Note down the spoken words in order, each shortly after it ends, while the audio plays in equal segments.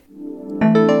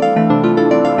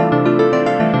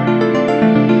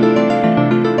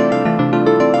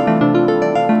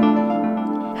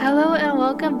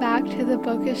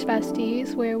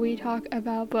Besties, where we talk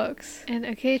about books and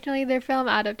occasionally their film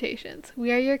adaptations.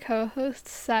 We are your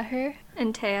co-hosts, Seher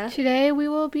and Taya. Today we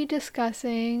will be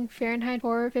discussing Fahrenheit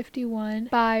 451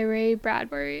 by Ray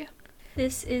Bradbury.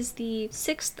 This is the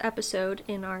 6th episode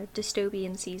in our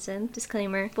dystopian season.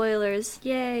 Disclaimer, spoilers,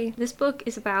 yay! This book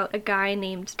is about a guy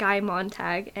named Guy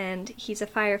Montag, and he's a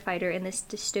firefighter in this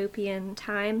dystopian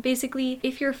time. Basically,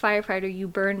 if you're a firefighter, you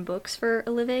burn books for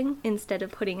a living. Instead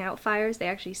of putting out fires, they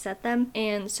actually set them.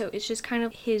 And so it's just kind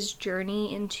of his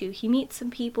journey into, he meets some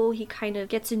people, he kind of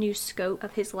gets a new scope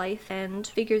of his life and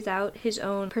figures out his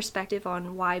own perspective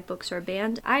on why books are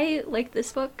banned. I like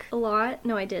this book a lot.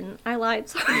 No, I didn't. I lied,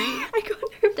 sorry.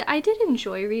 I did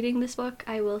enjoy reading this book.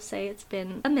 I will say it's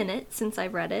been a minute since I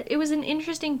read it. It was an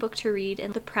interesting book to read,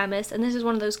 and the premise, and this is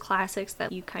one of those classics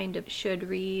that you kind of should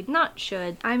read. Not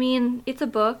should. I mean, it's a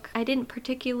book. I didn't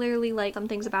particularly like some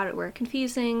things about it were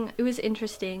confusing. It was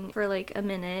interesting for like a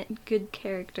minute. Good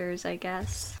characters, I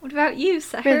guess. What about you,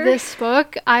 Seher? For this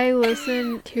book, I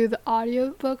listened to the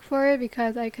audiobook for it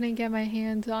because I couldn't get my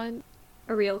hands on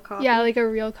a real copy? Yeah, like a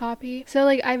real copy. So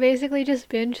like I basically just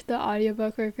binged the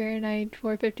audiobook for Fahrenheit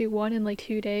 451 in like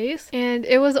 2 days. And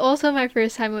it was also my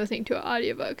first time listening to an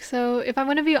audiobook. So if I'm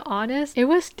gonna be honest, it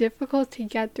was difficult to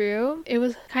get through. It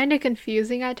was kind of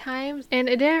confusing at times. And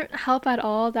it didn't help at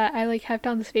all that I like kept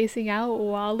on spacing out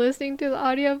while listening to the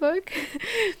audiobook.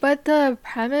 But the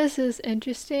premise is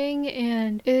interesting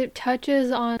and it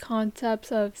touches on concepts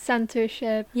of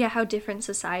censorship. Yeah, how different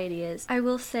society is. I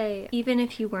will say, even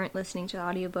if you weren't listening to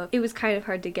audiobook, it was kind of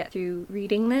hard to get through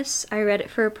reading this. I read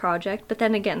it for a project, but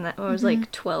then again, I was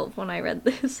like 12 when I read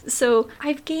this. So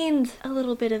I've gained a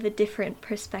little bit of a different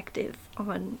perspective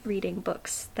on reading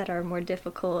books that are more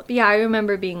difficult. But yeah, I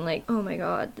remember being like, oh my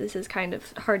god, this is kind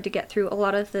of hard to get through. A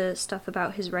lot of the stuff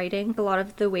about his writing, a lot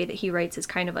of the way that he writes is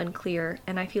kind of unclear,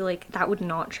 and I feel like that would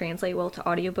not translate well to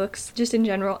audiobooks, just in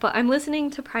general. But I'm listening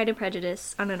to Pride and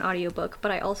Prejudice on an audiobook, but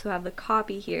I also have the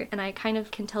copy here, and I kind of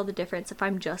can tell the difference if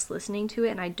I'm just listening to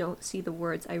it and I don't see the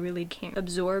words. I really can't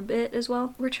absorb it as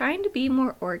well. We're trying to be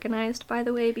more organized, by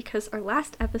the way, because our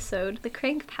last episode, The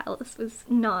Crank Palace, was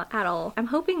not at all. I'm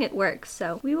hoping it works,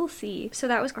 so we will see. So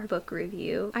that was our book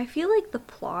review. I feel like the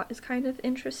plot is kind of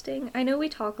interesting. I know we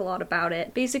talk a lot about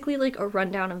it. Basically like a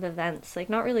rundown of events, like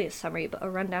not really a summary, but a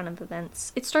rundown of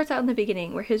events. It starts out in the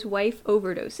beginning where his wife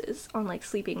overdoses on like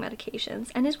sleeping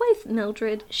medications, and his wife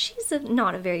Mildred, she's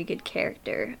not a very good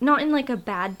character. Not in like a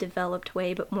bad developed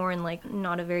way, but more in like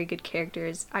not a very good character,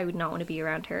 as I would not want to be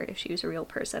around her if she was a real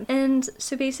person. And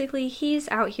so basically he's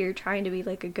out here trying to be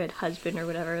like a good husband or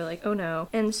whatever, like oh no.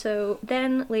 And so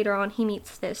then later on he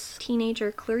meets this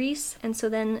teenager Clarice, and so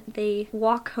then they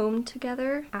walk home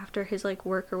together after his like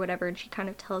work or whatever, and she kind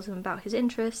of tells him about his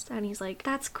interests, and he's like,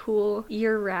 that's cool,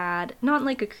 you're rad. Not in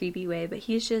like a creepy way, but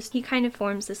he kind of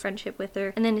forms this friendship with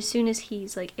her. And then as soon as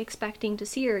he's like expecting to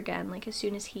see her again, like as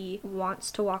soon as he wants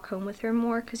to walk home with her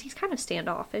more, because he's kind of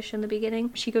standoffish in the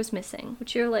beginning, she goes missing,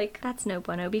 which you're like, that's no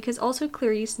bueno, because also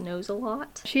Clarice knows a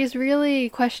lot. She's really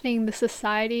questioning the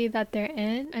society that they're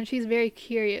in, and she's very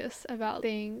curious about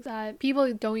things that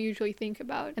people don't usually think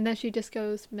about, and then she just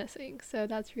goes missing, so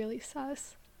that's really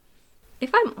sus.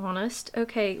 If I'm honest,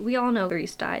 okay, we all know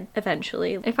Clarice died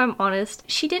eventually. If I'm honest,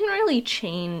 she didn't really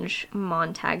change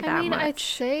Montag that much. I'd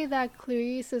say that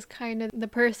Clarice is kind of the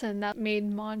person that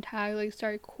made Montag like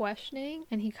start questioning,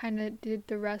 and he kind of did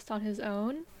the rest on his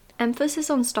own. Emphasis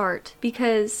on start,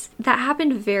 because that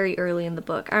happened very early in the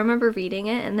book. I remember reading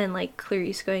it and then like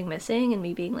Clarice going missing and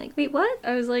me being like, wait, what?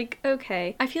 I was like,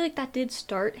 okay. I feel like that did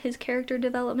start his character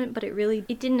development, but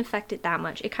it didn't affect it that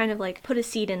much. It kind of like put a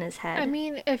seed in his head. I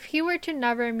mean, if he were to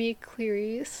never meet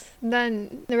Clarice,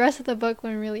 then the rest of the book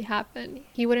wouldn't really happen.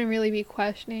 He wouldn't really be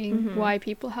questioning why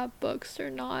people have books or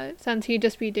not, since he'd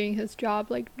just be doing his job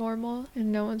like normal,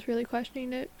 and no one's really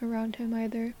questioning it around him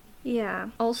either. Yeah.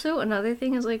 Also, another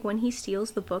thing is, like, when he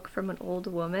steals the book from an old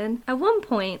woman, at one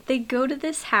point, they go to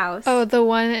this house. Oh, the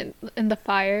one in the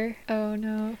fire? Oh,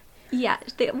 no. Yeah,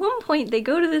 at one point, they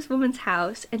go to this woman's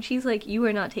house, and she's like, you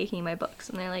are not taking my books.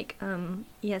 And they're like,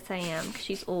 yes, I am, because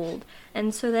she's old.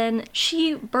 And so then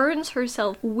she burns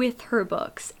herself with her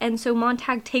books. And so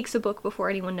Montag takes a book before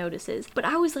anyone notices. But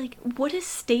I was like, what a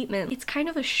statement. It's kind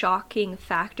of a shocking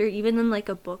factor, even in like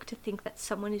a book, to think that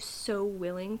someone is so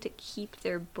willing to keep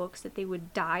their books that they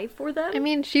would die for them. I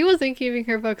mean, she wasn't keeping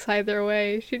her books either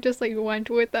way. She just like went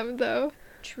with them, though.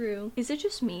 True. Is it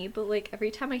just me, but like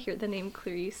every time I hear the name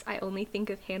Clarice, I only think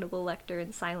of Hannibal Lecter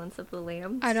in Silence of the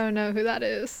Lambs? I don't know who that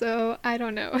is, so I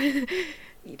don't know.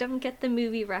 You don't get the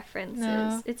movie references.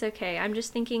 No. It's okay. I'm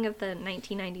just thinking of the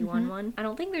 1991 one. I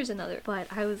don't think there's another, but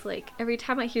I was like, every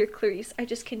time I hear Clarice, I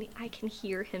can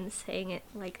hear him saying it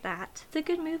like that. It's a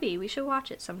good movie. We should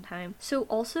watch it sometime. So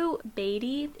also,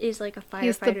 Beatty is like a firefighter.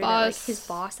 He's the boss, like his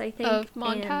boss, I think, of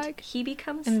Montag. And he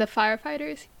becomes and the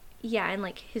firefighters. Yeah, and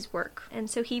like his work. And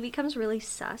so he becomes really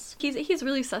sus. He's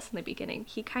really sus in the beginning.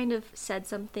 He kind of said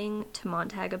something to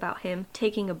Montag about him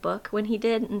taking a book when he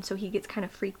did, and so he gets kind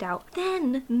of freaked out.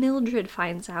 Then Mildred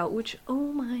finds out, which,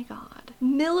 oh my god.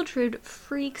 Mildred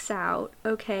freaks out,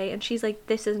 okay, and she's like,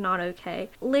 this is not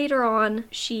okay. Later on,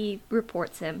 she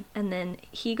reports him, and then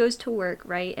he goes to work,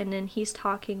 right? And then he's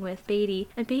talking with Beatty,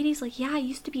 and Beatty's like, yeah, I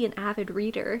used to be an avid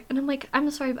reader. And I'm like, I'm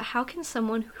sorry, but how can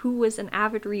someone who was an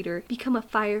avid reader become a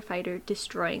firefighter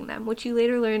destroying them? Which you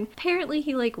later learn, apparently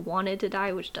he like wanted to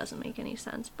die, which doesn't make any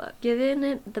sense, but given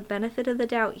it the benefit of the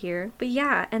doubt here. But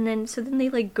yeah, and then so then they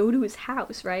like go to his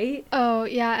house, right? Oh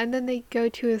yeah, and then they go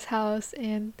to his house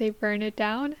and they burn it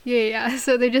down. Yeah,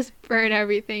 so they just burn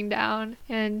everything down,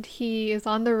 and he is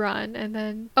on the run. And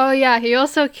then, oh yeah, he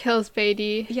also kills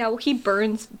Beatty. Yeah, well, he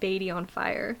burns Beatty on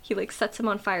fire. He like sets him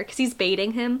on fire because he's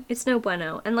baiting him. It's no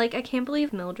bueno. And like, I can't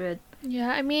believe Mildred Yeah,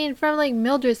 I mean, from like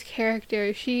Mildred's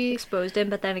character, she exposed him,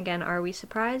 but then again, are we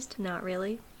surprised? Not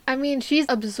really. I mean, she's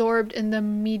absorbed in the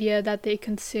media that they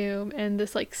consume and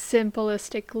this like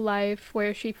simplistic life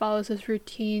where she follows this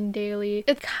routine daily.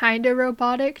 It's kind of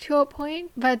robotic to a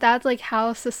point, but that's like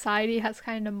how society has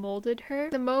kind of molded her.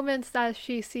 The moments that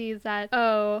she sees that,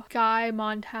 oh, Guy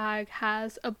Montag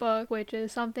has a book, which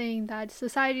is something that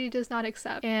society does not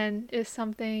accept and is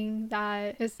something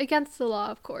that is against the law,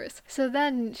 of course. So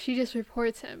then she just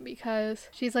reports him because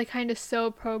she's like kind of so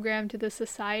programmed to the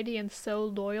society and so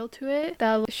loyal to it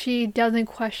that she doesn't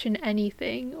question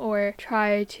anything or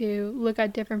try to look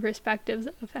at different perspectives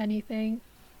of anything.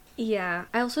 Yeah,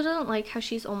 I also don't like how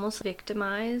she's almost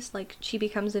victimized, like she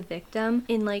becomes a victim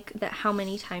in like that how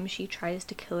many times she tries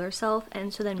to kill herself,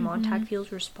 and so then Montag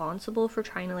feels responsible for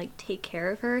trying to like take care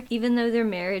of her, even though their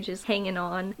marriage is hanging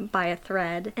on by a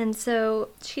thread. And so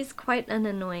she's quite an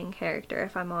annoying character,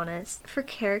 if I'm honest. For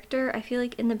character, I feel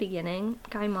like in the beginning,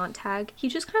 Guy Montag, he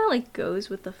just kind of like goes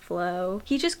with the flow.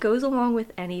 He just goes along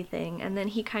with anything, and then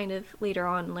he kind of later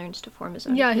on learns to form his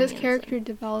own opinions. His character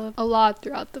developed a lot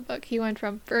throughout the book. He went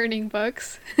from burning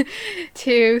books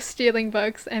to stealing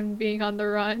books and being on the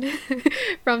run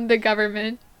from the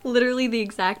government. Literally the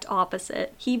exact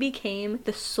opposite. He became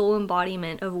the sole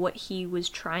embodiment of what he was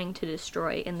trying to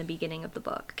destroy in the beginning of the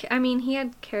book. I mean, he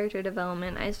had character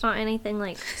development. It's not anything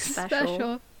like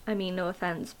special. I mean, no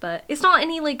offense, but it's not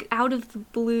any like out of the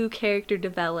blue character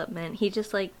development. He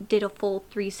just like did a full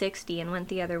 360 and went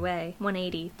the other way.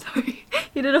 180. Sorry.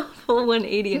 He did a full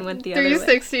 180 and went the other way.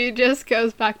 360 just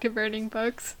goes back to burning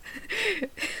books.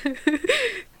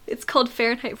 It's called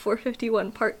Fahrenheit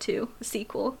 451 Part 2, the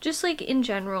sequel. Just like in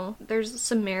general, there's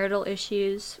some marital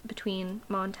issues between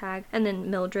Montag and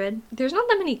then Mildred. There's not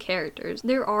that many characters.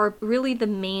 There are really, the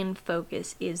main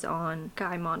focus is on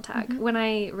Guy Montag. When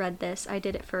I read this, I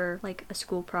did it for like a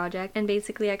school project, and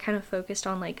basically I kind of focused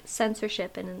on like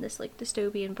censorship and in this like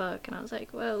dystopian book, and I was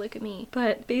like, whoa, look at me.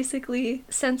 But basically,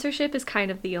 censorship is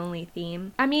kind of the only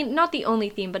theme. I mean, not the only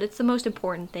theme, but it's the most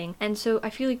important thing. And so I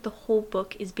feel like the whole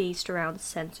book is based around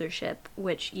censorship,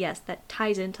 which, yes, that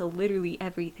ties into literally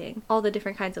everything, all the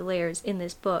different kinds of layers in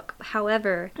this book.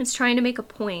 However, it's trying to make a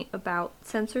point about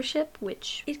censorship,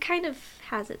 which it kind of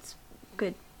has its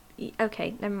good...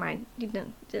 Okay, never mind.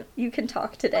 You can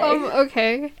talk today.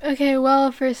 Okay. Okay,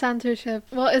 well, for censorship,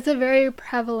 well, it's a very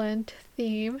prevalent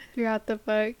theme throughout the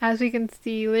book. As we can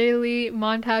see, literally,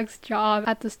 Montag's job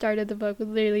at the start of the book was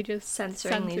literally just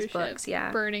censoring these books, yeah.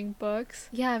 Burning books.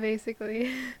 Yeah,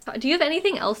 basically. Do you have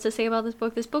anything else to say about this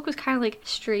book? This book was kind of, like,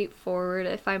 straightforward,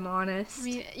 if I'm honest. I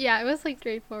mean, yeah, it was, like,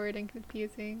 straightforward and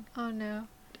confusing. Oh, no.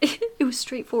 It was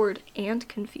straightforward and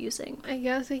confusing. I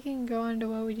guess we can go on to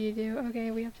what would you do.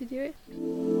 Okay, we have to do it.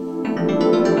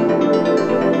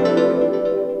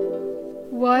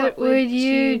 What would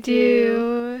you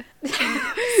do?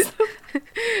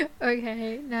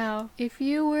 Okay, now, if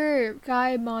you were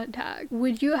Guy Montag,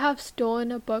 would you have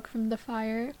stolen a book from the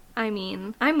fire? I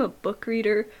mean, I'm a book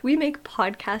reader. We make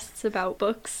podcasts about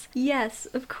books. Yes,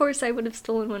 of course I would have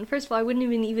stolen one. First of all, I wouldn't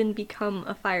even become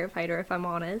a firefighter if I'm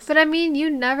honest. But I mean, you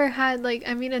never had, like,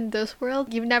 I mean, in this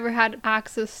world, you've never had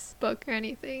access book or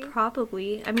anything.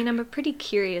 Probably. I mean, I'm a pretty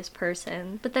curious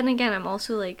person. But then again, I'm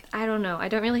also like, I don't know. I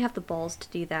don't really have the balls to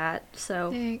do that.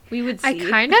 So Dang. we would see. I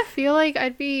kind of feel like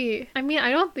I mean,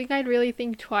 I don't think I'd really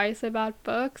think twice about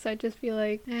books. I'd just be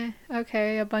like,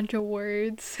 okay, a bunch of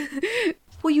words.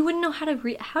 Well, you wouldn't know how to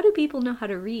read. How do people know how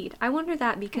to read? I wonder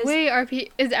that because...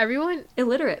 Wait, is everyone...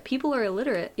 Illiterate. People are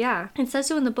illiterate, yeah. It says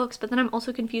so in the books, but then I'm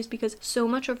also confused because so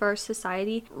much of our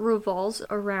society revolves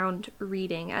around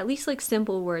reading. At least, like,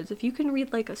 simple words. If you can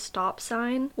read, like, a stop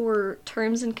sign or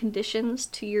terms and conditions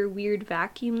to your weird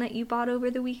vacuum that you bought over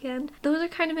the weekend, those are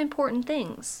kind of important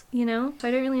things, you know? So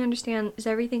I don't really understand. Is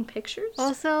everything pictures?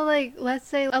 Also, like, let's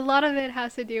say a lot of it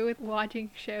has to do with watching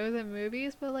shows and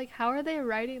movies, but, like, how are they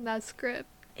writing that script?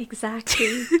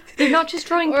 Exactly. They're not just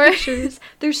drawing pictures.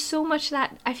 There's so much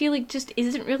that I feel like just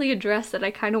isn't really addressed that I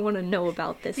kind of want to know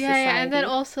about this society. Yeah, and then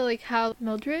also like how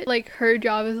Mildred, like her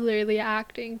job is literally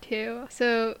acting too.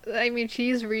 So, I mean,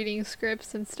 she's reading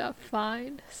scripts and stuff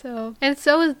fine. So, and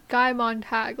so is Guy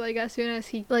Montag. Like, as soon as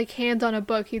he like hands on a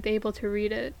book, he's able to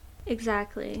read it.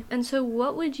 Exactly. And so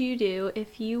what would you do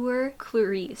if you were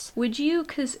Clarice? Would you,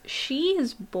 because she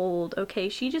is bold, okay?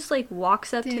 She just like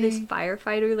walks up to this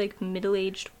firefighter, like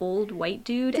middle-aged old white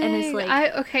dude and is like...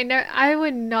 I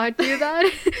would not do that.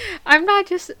 I'm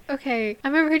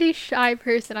a pretty shy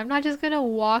person. I'm not just gonna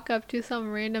walk up to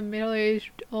some random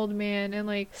middle-aged old man and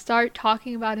like start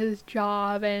talking about his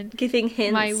job and giving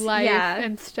hints. My life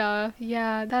and stuff.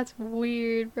 Yeah, that's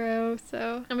weird, bro.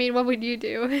 So, I mean, what would you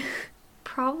do?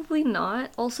 Probably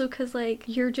not. Also because, like,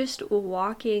 you're just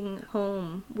walking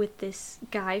home with this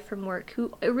guy from work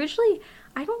who originally...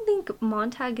 I don't think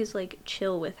Montag is, like,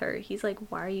 chill with her. He's like,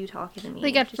 why are you talking to me?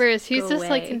 Like, at first, he's just,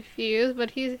 like, confused,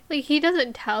 but he's, like, he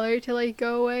doesn't tell her to, like,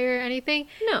 go away or anything.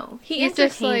 No, he's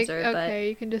just like, her, okay,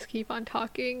 you can just keep on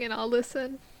talking and I'll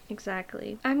listen.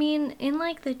 Exactly. I mean, in,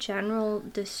 like, the general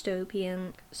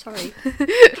dystopian... Sorry.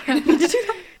 I didn't mean to do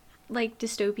that. Like,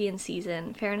 dystopian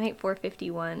season, Fahrenheit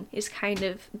 451 is kind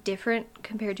of different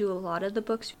compared to a lot of the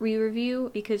books we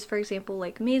review because, for example,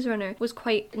 like Maze Runner was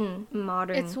quite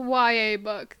modern. It's YA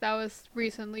book that was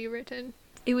recently written.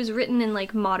 It was written in,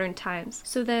 like, modern times.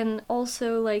 So then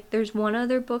also, like, there's one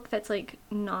other book that's, like,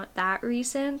 not that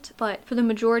recent, but for the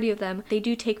majority of them, they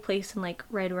do take place in, like,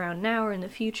 right around now or in the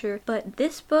future. But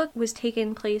this book was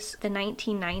taking place the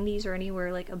 1990s or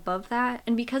anywhere, like, above that.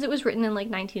 And because it was written in, like,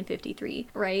 1953,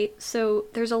 right? So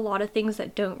there's a lot of things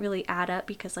that don't really add up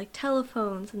because, like,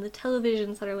 telephones and the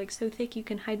televisions that are, like, so thick you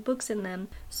can hide books in them.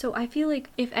 So I feel like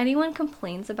if anyone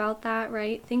complains about that,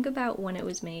 right, think about when it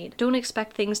was made. Don't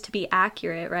expect things to be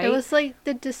accurate. Right? It was like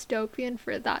the dystopian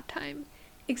for that time.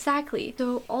 Exactly.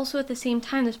 So also at the same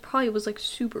time, this probably was like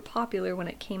super popular when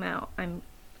it came out.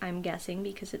 I'm guessing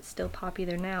because it's still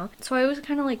popular now. So I always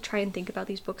kind of like try and think about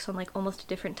these books on like almost a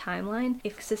different timeline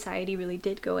if society really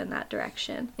did go in that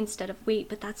direction instead of wait,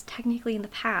 but that's technically in the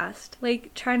past.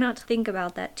 Like try not to think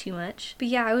about that too much. But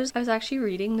yeah, I was actually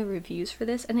reading the reviews for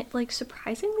this and it like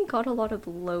surprisingly got a lot of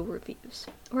low reviews.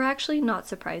 Or actually not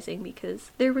surprising because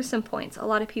there were some points. A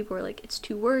lot of people were like it's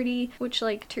too wordy, which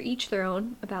like to each their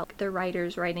own about their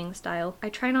writer's writing style. I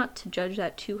try not to judge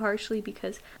that too harshly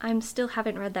because I'm still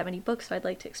haven't read that many books, so I'd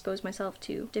like to expose myself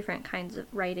to different kinds of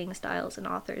writing styles and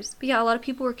authors. But yeah, a lot of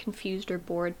people were confused or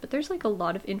bored, but there's like a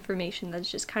lot of information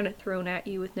that's just kind of thrown at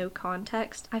you with no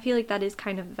context. I feel like that is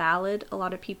kind of valid. A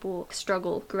lot of people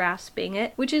struggle grasping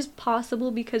it, which is possible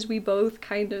because we both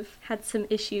kind of had some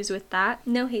issues with that.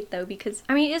 No hate though, because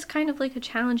I mean, it is kind of like a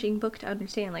challenging book to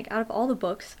understand. Like out of all the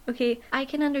books, okay, I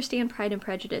can understand Pride and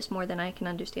Prejudice more than I can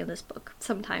understand this book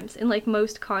sometimes in like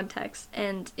most contexts,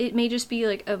 and it may just be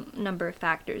like a number of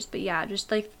factors, but yeah, just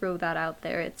like throw that out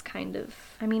there. It's kind of,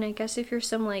 I mean, I guess if you're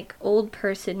some like old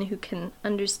person who can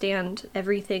understand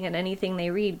everything and anything they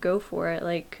read, go for it.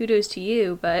 Like kudos to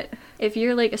you. But if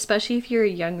you're like, especially if you're a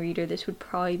young reader, this would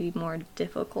probably be more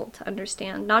difficult to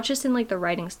understand. Not just in like the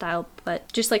writing style,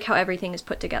 but just like how everything is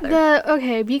put together.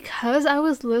 Because I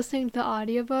was listening to the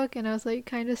audiobook and I was like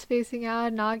kind of spacing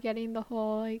out, not getting the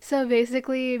whole like, so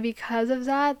basically because of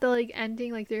that, the like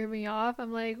ending like threw me off.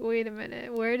 I'm like, wait a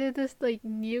minute, where did this like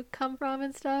nuke come from in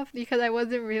and stuff because I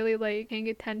wasn't really like paying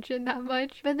attention that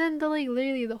much. But then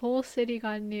literally the whole city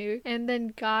got nuked, and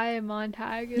then Guy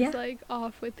Montag is like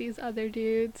off with these other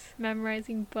dudes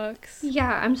memorizing books.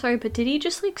 Yeah, I'm sorry, but did he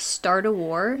just like start a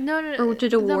war? No. Or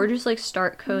did a war just like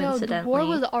start coincidentally? No, the war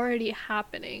was already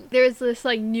happening. There's this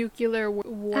like nuclear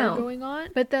war going on,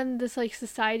 but then this like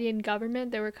society and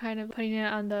government, they were kind of putting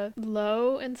it on the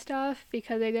low and stuff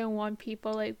because they didn't want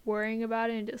people like worrying about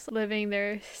it and just living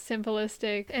their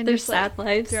simplistic and their just sad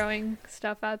lives, throwing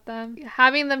stuff at them,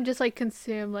 having them just like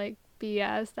consume like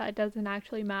BS that doesn't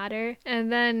actually matter.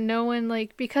 And then no one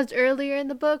like, because earlier in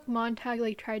the book Montag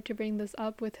like tried to bring this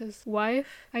up with his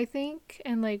wife, I think,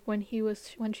 and like when she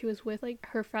was with like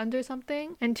her friends or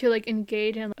something, and to like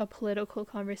engage in a political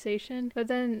conversation, but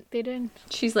then they didn't.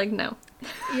 She's like, no.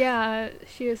 Yeah,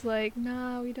 she was like,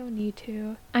 nah, we don't need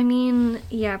to. I mean,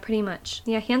 yeah, pretty much.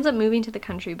 Yeah, he ends up moving to the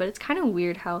country, but it's kind of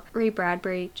weird how Ray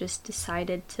Bradbury just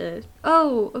decided to,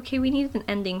 oh, okay, we need an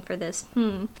ending for this.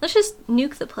 Let's just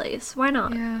nuke the place. Why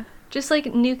not? Yeah. Just like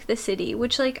nuke the city,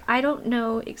 which like I don't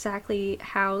know exactly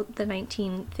how the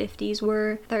 1950s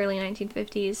were, the early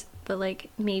 1950s, but like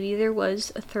maybe there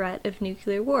was a threat of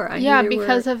nuclear war.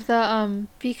 Because of the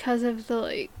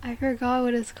like, I forgot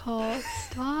what it's called.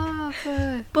 Stop.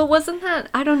 But wasn't that,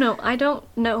 I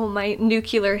don't know my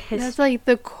nuclear history. That's like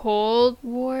the Cold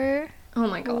War. Oh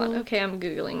my god. Okay, I'm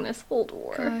googling this. Cold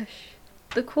War. Gosh.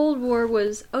 The Cold War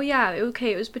was,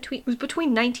 it was between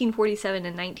 1947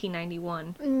 and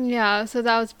 1991. Yeah, so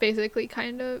that was basically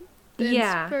kind of the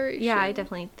inspiration. Yeah, I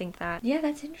definitely think that. Yeah,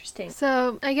 that's interesting.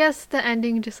 So, I guess the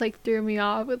ending just like threw me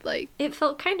off with like, it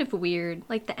felt kind of weird.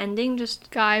 Like the ending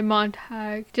just, Guy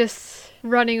Montag just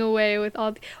running away with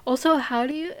all also how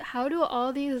do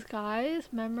all these guys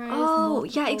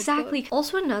memorize exactly books?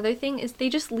 Also another thing is they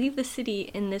just leave the city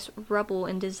in this rubble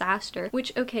and disaster,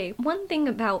 which, okay, one thing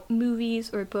about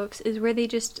movies or books is where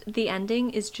the ending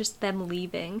is just them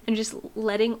leaving and just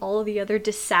letting all the other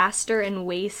disaster and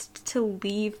waste to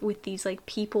leave with these like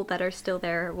people that are still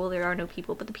there. Well, there are no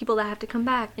people, but the people that have to come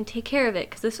back and take care of it,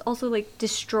 because this also like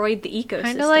destroyed the ecosystem.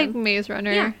 Kind of like Maze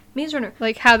Runner. Yeah, Maze Runner.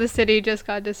 Like how the city just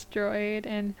got destroyed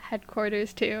and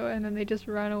headquarters too, and then they just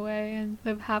run away and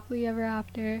live happily ever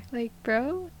after. Like,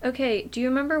 bro? Okay, do you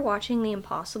remember watching The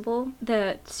Impossible,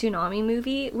 the tsunami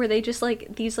movie, where they just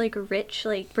like, these like rich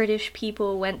like British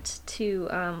people went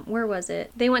to, where was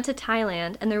it? They went to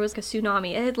Thailand and there was a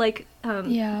tsunami. It had like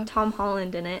Tom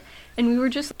Holland in it. And we were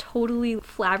just totally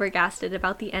flabbergasted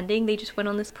about the ending. They just went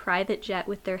on this private jet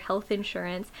with their health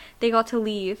insurance. They got to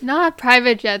leave. Not a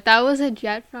private jet. That was a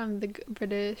jet from the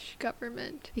British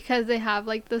government. Because they have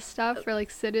like the stuff for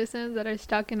like citizens that are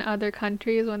stuck in other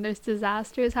countries when there's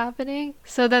disasters happening.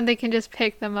 So then they can just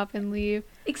pick them up and leave.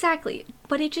 Exactly.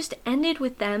 But it just ended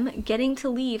with them getting to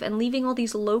leave and leaving all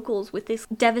these locals with this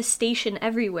devastation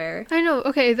everywhere. I know.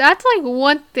 Okay, that's like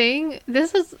one thing.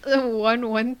 This is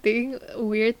one thing,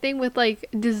 weird thing with like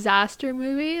disaster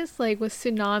movies, like with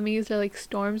tsunamis or like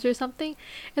storms or something.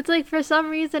 It's like for some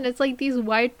reason it's like these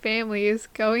white families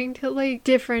going to like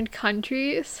different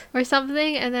countries or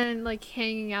something and then like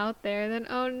hanging out there. Then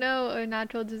oh no, a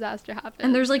natural disaster happened.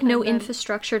 And there's like no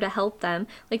infrastructure to help them.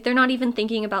 Like they're not even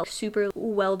thinking about super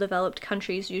well-developed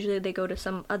countries. Usually they go to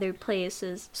some other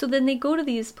places. So then they go to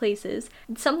these places,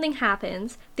 something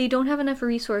happens, they don't have enough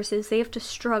resources, they have to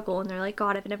struggle, and they're like,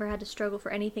 God, I've never had to struggle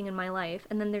for anything in my life.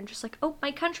 And then they're just like, oh,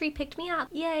 my country picked me up,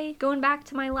 yay, going back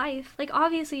to my life. Like,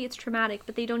 obviously it's traumatic,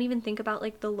 but they don't even think about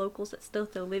like the locals that still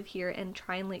live here and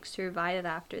try and like survive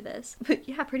after this. But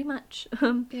yeah, pretty much.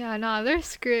 Yeah, nah, they're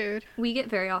screwed. We get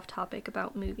very off topic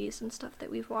about movies and stuff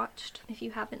that we've watched, if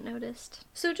you haven't noticed.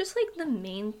 So just like the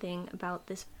main thing about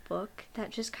this book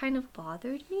that just kind of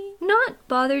bothered me. Not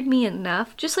bothered me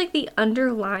enough, just like the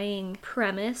underlying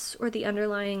premise or the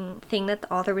underlying thing that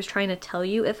the author was trying to tell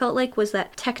you, it felt like was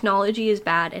that technology is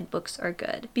bad and books are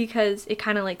good. Because it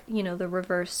kind of like, you know, the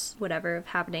reverse whatever of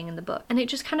happening in the book. And it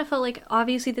just kind of felt like,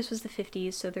 obviously this was the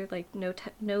 50s, so there's like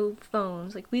no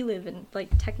phones. Like we live in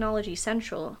like technology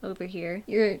central over here.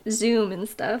 Your Zoom and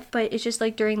stuff. But it's just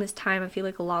like during this time I feel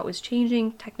like a lot was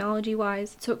changing technology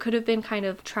wise. So it could have been kind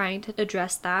of trying to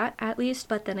address that at least,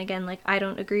 but then again, like I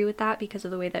don't agree with that because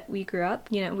of the way that we grew up.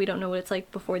 You know, we don't know what it's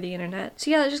like before the internet. So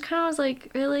yeah, it just kind of was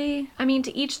like, really? I mean,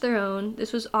 to each their own.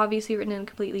 This was obviously written in a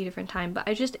completely different time, but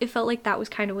it felt like that was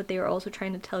kind of what they were also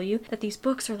trying to tell you, that these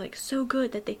books are like so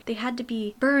good that they had to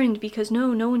be burned because no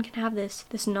one can have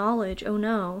this knowledge, oh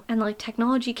no. And like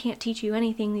technology can't teach you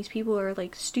anything, these people are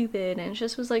like stupid, and it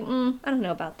just was like, I don't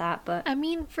know about that, but I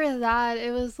mean, for that,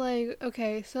 it was like,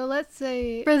 okay, so let's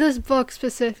say for this book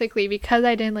specifically, because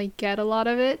I didn't like get a lot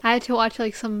of it. I had to watch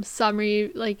like some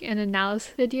summary like and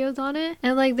analysis videos on it,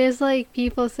 and like there's like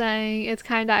people saying it's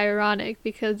kind of ironic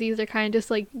because these are kind of just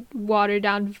like watered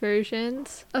down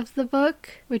versions of the book,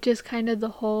 which is kind of the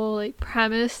whole like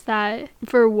premise that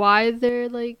for why they're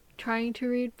like trying to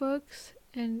read books.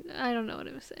 And I don't know what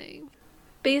I'm saying.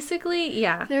 Basically,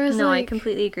 yeah. There was, no, like, I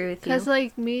completely agree with you. Because,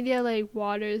 like, media, like,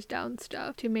 waters down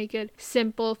stuff to make it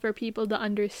simple for people to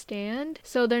understand.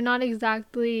 So they're not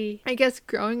exactly, I guess,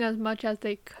 growing as much as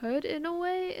they could in a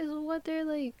way is what they're,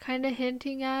 like, kind of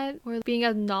hinting at. Or being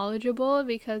as knowledgeable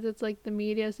because it's, like, the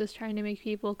media is just trying to make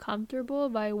people comfortable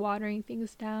by watering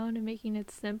things down and making it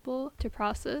simple to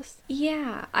process.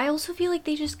 Yeah, I also feel like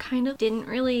they just kind of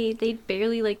they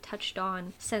barely, like, touched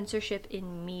on censorship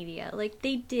in media. Like,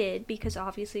 they did because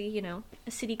obviously, you know,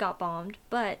 a city got bombed,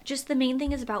 but just the main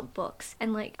thing is about books.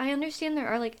 And like, I understand there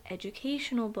are like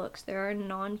educational books, there are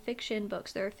non-fiction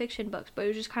books, there are fiction books, but it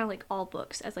was just kind of like all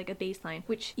books as like a baseline,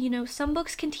 which, you know, some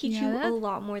books can teach you a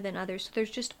lot more than others. So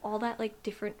there's just all that like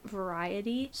different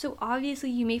variety. So obviously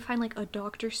you may find like a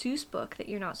Dr. Seuss book that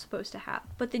you're not supposed to have,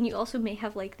 but then you also may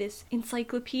have like this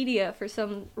encyclopedia for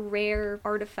some rare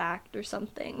artifact or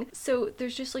something. So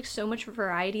there's just like so much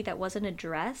variety that wasn't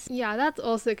addressed. Yeah, that's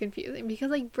also confusing because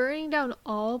like burning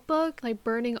all books,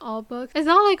 it's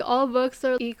not like all books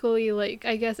are equally like,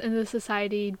 I guess, in the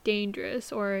society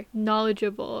dangerous or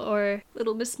knowledgeable or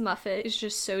Little Miss Muffet is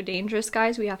just so dangerous,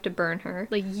 guys, we have to burn her.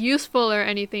 like useful or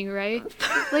anything, right?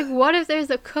 Like, what if there's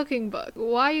a cooking book?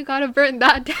 Why you gotta burn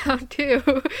that down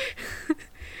too?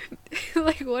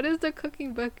 Like, what is the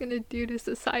cooking book gonna do to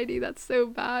society that's so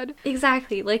bad?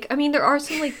 Exactly. Like, I mean, there are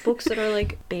some, like, books that are,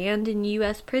 like, banned in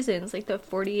U.S. prisons, like the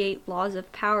 48 Laws of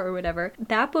Power or whatever.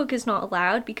 That book is not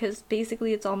allowed because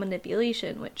basically it's all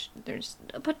manipulation, which there's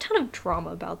a ton of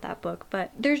drama about that book.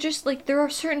 But there's just, like, there are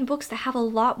certain books that have a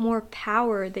lot more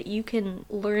power that you can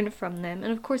learn from them.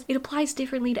 And, of course, it applies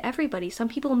differently to everybody. Some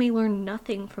people may learn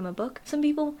nothing from a book. Some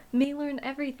people may learn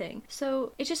everything.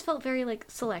 So it just felt very, like,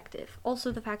 selective.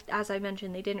 Also, the fact, as I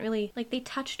mentioned, they didn't really, like, they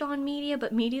touched on media,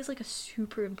 but media is like a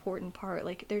super important part.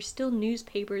 Like, there's still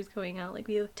newspapers going out, like,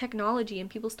 we have technology and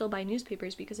people still buy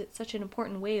newspapers because it's such an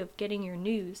important way of getting your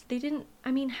news. They didn't,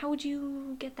 I mean, how would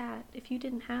you get that if you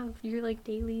didn't have your, like,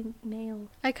 Daily Mail?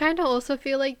 I kind of also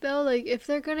feel like, though, like, if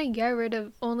they're gonna get rid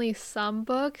of only some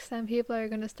books, then people are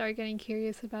gonna start getting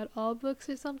curious about all books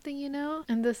or something, you know?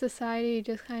 And the society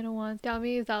just kind of wants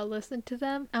dummies that'll listen to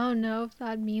them. I don't know if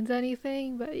that means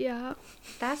anything, but yeah.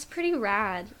 That's pretty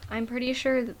rad. I'm pretty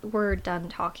sure that we're done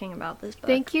talking about this book.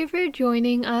 Thank you for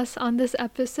joining us on this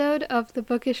episode of The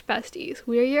Bookish Besties.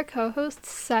 We're your co-hosts,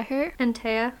 Seher and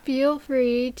Taya. Feel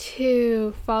free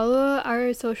to follow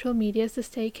our social medias to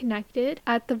stay connected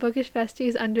at The Bookish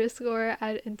Besties _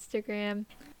 at Instagram.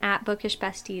 At Bookish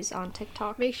Besties on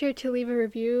TikTok. Make sure to leave a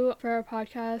review for our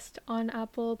podcast on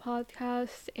Apple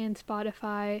Podcasts and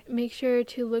Spotify. Make sure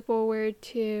to look forward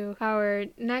to our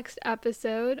next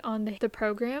episode on the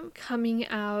program coming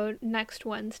out next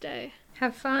Wednesday.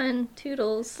 Have fun.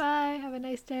 Toodles. Bye. Have a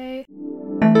nice day.